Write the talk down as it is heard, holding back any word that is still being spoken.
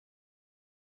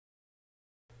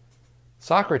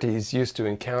Socrates used to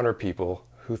encounter people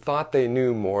who thought they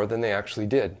knew more than they actually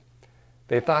did.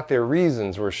 They thought their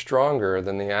reasons were stronger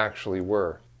than they actually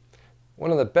were.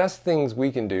 One of the best things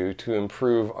we can do to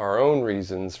improve our own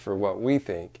reasons for what we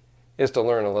think is to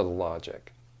learn a little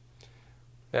logic.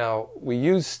 Now, we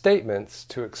use statements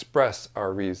to express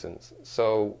our reasons.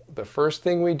 So the first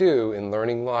thing we do in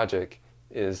learning logic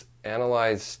is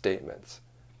analyze statements.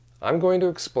 I'm going to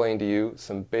explain to you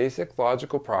some basic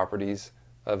logical properties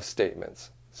of statements,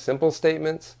 simple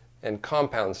statements and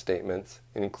compound statements,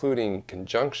 including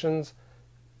conjunctions,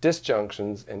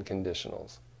 disjunctions, and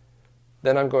conditionals.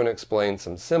 Then I'm going to explain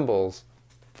some symbols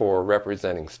for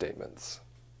representing statements.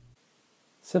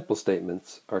 Simple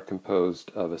statements are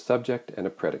composed of a subject and a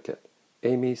predicate.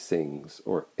 Amy sings,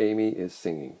 or Amy is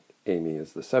singing. Amy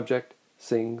is the subject,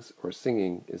 sings or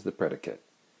singing is the predicate.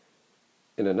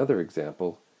 In another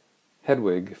example,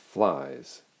 Hedwig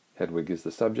flies. Hedwig is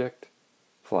the subject,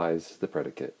 flies is the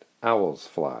predicate. Owls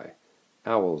fly.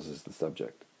 Owls is the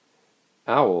subject.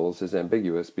 Owls is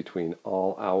ambiguous between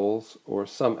all owls or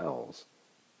some owls.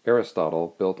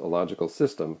 Aristotle built a logical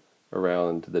system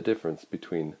around the difference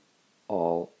between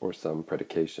all or some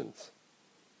predications.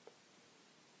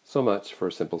 So much for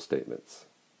simple statements.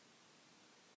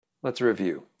 Let's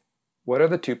review. What are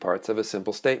the two parts of a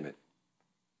simple statement?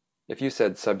 If you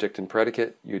said subject and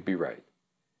predicate, you'd be right.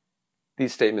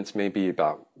 These statements may be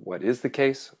about what is the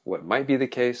case, what might be the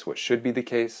case, what should be the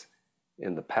case,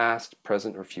 in the past,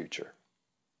 present, or future.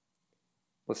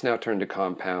 Let's now turn to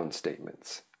compound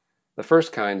statements. The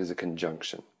first kind is a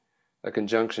conjunction. A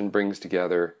conjunction brings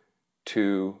together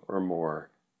two or more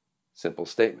simple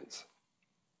statements.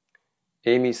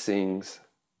 Amy sings,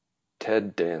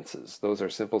 Ted dances. Those are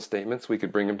simple statements. We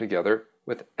could bring them together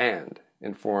with and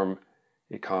form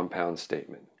a compound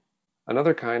statement.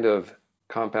 Another kind of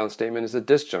compound statement is a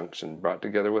disjunction brought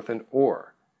together with an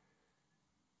or.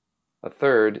 A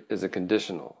third is a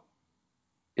conditional.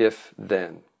 If,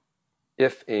 then.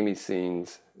 If Amy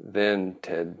sings, then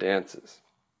Ted dances.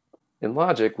 In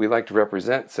logic, we like to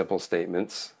represent simple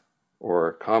statements,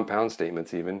 or compound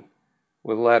statements even,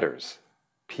 with letters.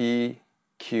 P,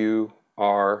 Q,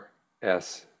 R,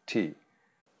 S, T.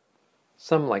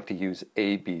 Some like to use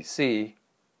A, B, C,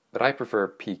 but I prefer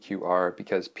P, Q, R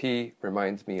because P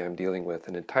reminds me I'm dealing with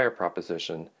an entire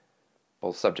proposition,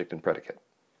 both subject and predicate.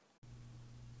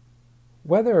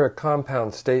 Whether a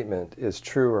compound statement is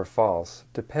true or false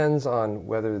depends on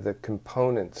whether the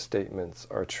component statements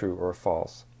are true or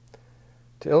false.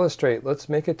 To illustrate, let's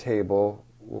make a table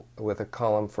with a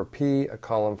column for P, a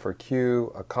column for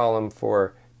Q, a column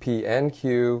for P and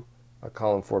Q, a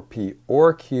column for P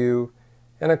or Q,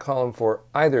 and a column for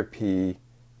either P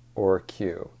or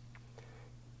Q.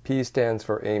 P stands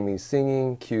for Amy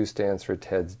singing, Q stands for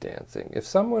Ted's dancing. If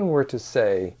someone were to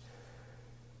say,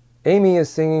 Amy is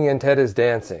singing and Ted is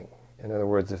dancing, in other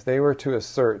words, if they were to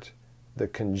assert the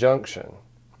conjunction,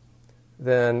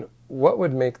 then what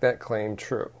would make that claim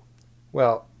true?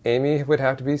 Well, Amy would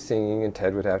have to be singing and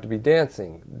Ted would have to be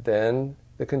dancing. Then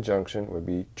the conjunction would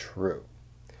be true.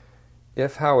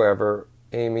 If, however,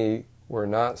 Amy were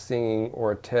not singing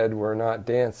or Ted were not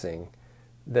dancing,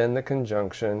 then the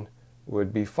conjunction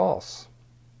would be false.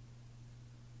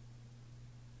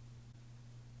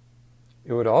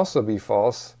 It would also be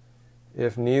false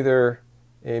if neither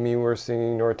Amy were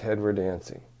singing nor Ted were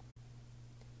dancing.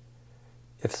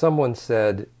 If someone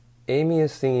said, Amy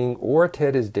is singing or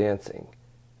Ted is dancing,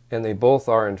 and they both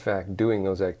are in fact doing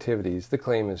those activities, the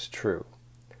claim is true.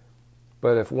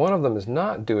 But if one of them is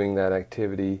not doing that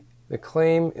activity, the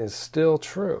claim is still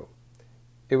true.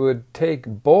 It would take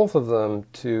both of them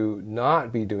to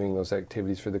not be doing those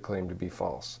activities for the claim to be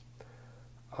false.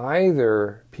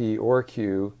 Either P or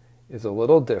Q is a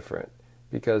little different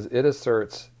because it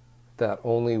asserts that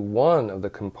only one of the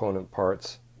component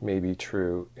parts may be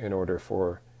true in order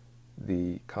for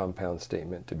the compound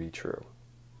statement to be true.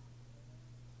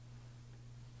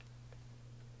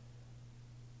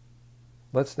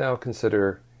 Let's now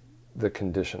consider the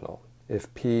conditional.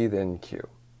 If P, then Q.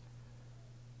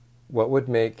 What would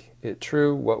make it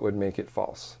true? What would make it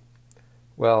false?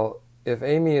 Well, if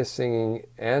Amy is singing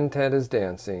and Ted is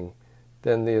dancing,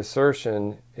 then the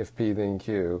assertion, if P, then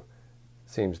Q,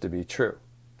 seems to be true.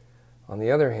 On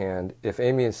the other hand, if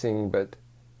Amy is singing but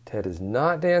Ted is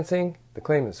not dancing, the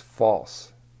claim is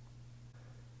false.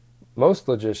 Most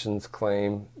logicians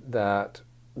claim that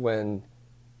when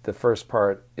the first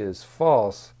part is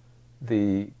false,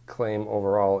 the claim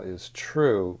overall is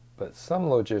true, but some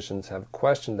logicians have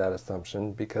questioned that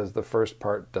assumption because the first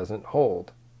part doesn't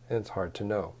hold, and it's hard to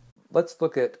know. Let's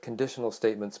look at conditional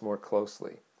statements more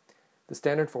closely. The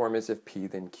standard form is if P,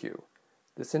 then Q.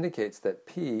 This indicates that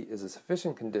P is a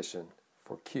sufficient condition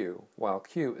for Q, while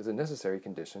Q is a necessary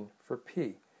condition for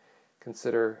P.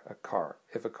 Consider a car.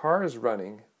 If a car is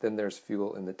running, then there's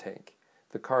fuel in the tank.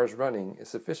 The car is running is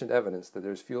sufficient evidence that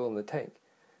there's fuel in the tank.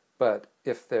 But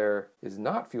if there is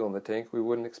not fuel in the tank, we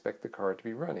wouldn't expect the car to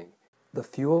be running. The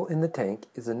fuel in the tank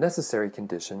is a necessary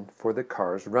condition for the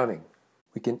car's running.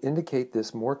 We can indicate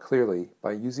this more clearly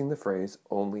by using the phrase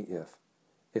only if.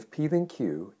 If P then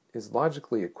Q is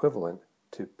logically equivalent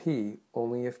to P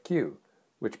only if Q,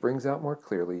 which brings out more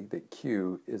clearly that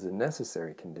Q is a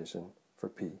necessary condition for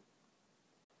P.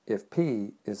 If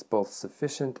P is both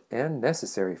sufficient and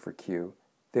necessary for Q,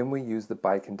 then we use the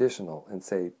biconditional and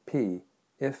say P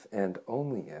if and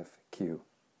only if Q.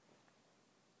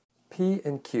 P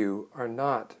and Q are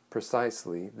not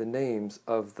precisely the names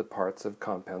of the parts of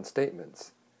compound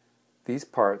statements. These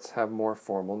parts have more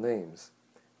formal names.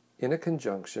 In a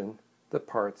conjunction, the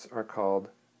parts are called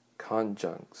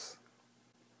conjuncts.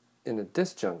 In a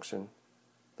disjunction,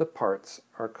 the parts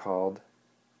are called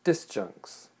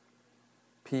disjuncts.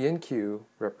 P and Q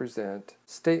represent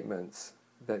statements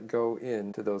that go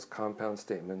into those compound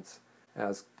statements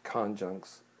as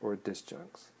conjuncts or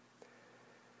disjuncts.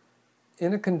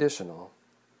 In a conditional,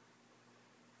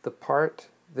 the part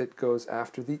that goes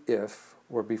after the if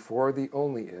or before the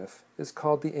only if is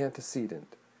called the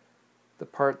antecedent. The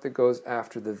part that goes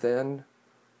after the then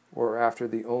or after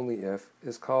the only if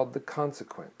is called the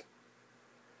consequent.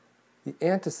 The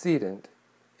antecedent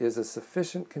is a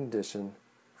sufficient condition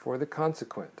for the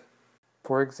consequent.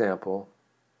 For example,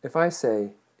 if I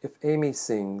say, if Amy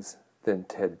sings, then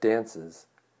Ted dances,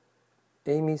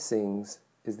 Amy sings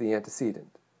is the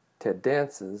antecedent. Ted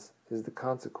dances is the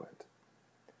consequent.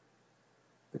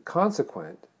 The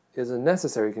consequent is a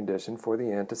necessary condition for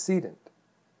the antecedent.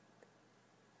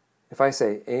 If I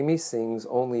say Amy sings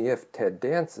only if Ted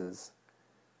dances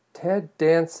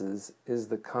is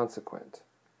the consequent,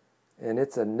 and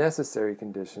it's a necessary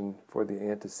condition for the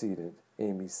antecedent,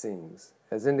 Amy sings,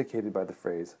 as indicated by the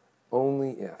phrase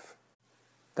only if.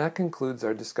 That concludes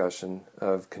our discussion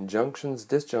of conjunctions,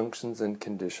 disjunctions, and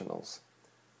conditionals.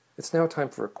 It's now time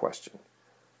for a question.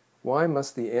 Why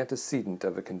must the antecedent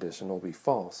of a conditional be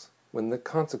false when the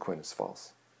consequent is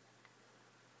false?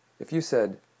 If you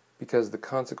said, because the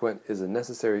consequent is a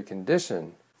necessary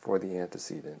condition for the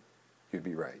antecedent, you'd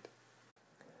be right.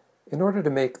 In order to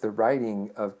make the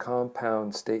writing of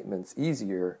compound statements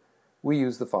easier, we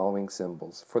use the following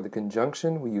symbols. For the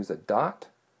conjunction, we use a dot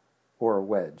or a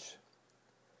wedge.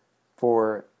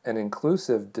 For an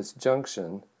inclusive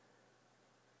disjunction,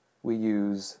 we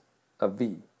use a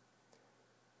V.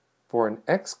 For an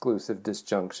exclusive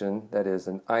disjunction, that is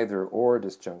an either-or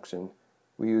disjunction,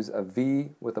 we use a V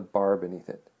with a bar beneath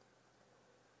it.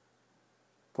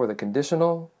 For the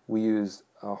conditional, we use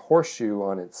a horseshoe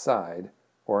on its side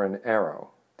or an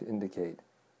arrow to indicate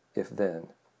if-then.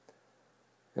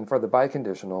 And for the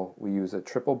biconditional, we use a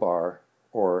triple bar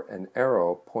or an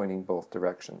arrow pointing both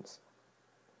directions.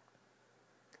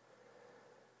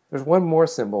 There's one more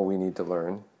symbol we need to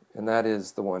learn, and that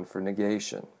is the one for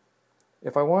negation.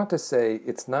 If I want to say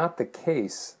it's not the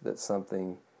case that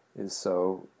something is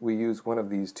so, we use one of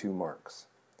these two marks.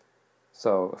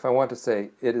 So if I want to say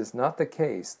it is not the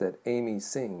case that Amy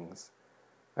sings,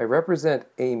 I represent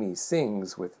Amy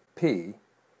sings with P,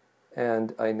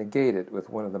 and I negate it with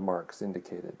one of the marks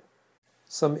indicated.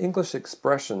 Some English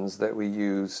expressions that we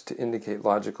use to indicate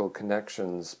logical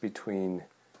connections between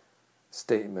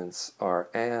statements are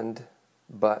and,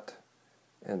 but,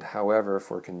 and however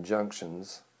for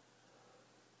conjunctions.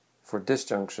 For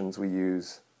disjunctions we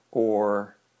use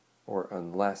or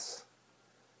unless.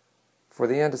 For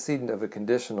the antecedent of a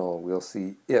conditional we'll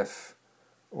see if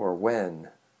or when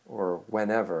or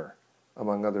whenever,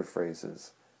 among other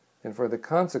phrases. And for the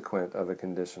consequent of a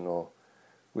conditional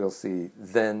we'll see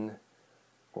then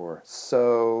or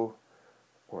so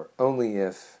or only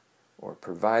if or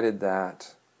provided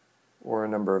that or a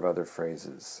number of other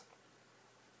phrases.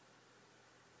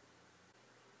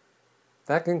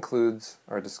 That concludes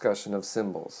our discussion of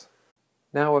symbols.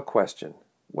 Now a question.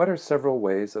 What are several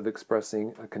ways of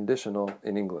expressing a conditional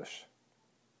in English?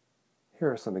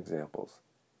 Here are some examples.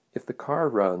 If the car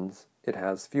runs, it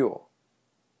has fuel.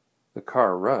 The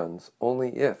car runs only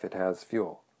if it has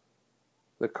fuel.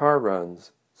 The car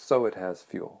runs, so it has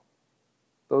fuel.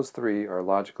 Those three are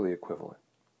logically equivalent.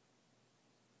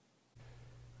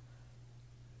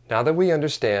 Now that we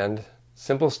understand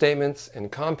simple statements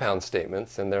and compound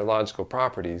statements and their logical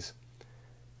properties,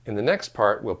 in the next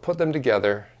part we'll put them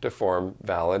together to form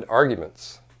valid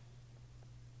arguments.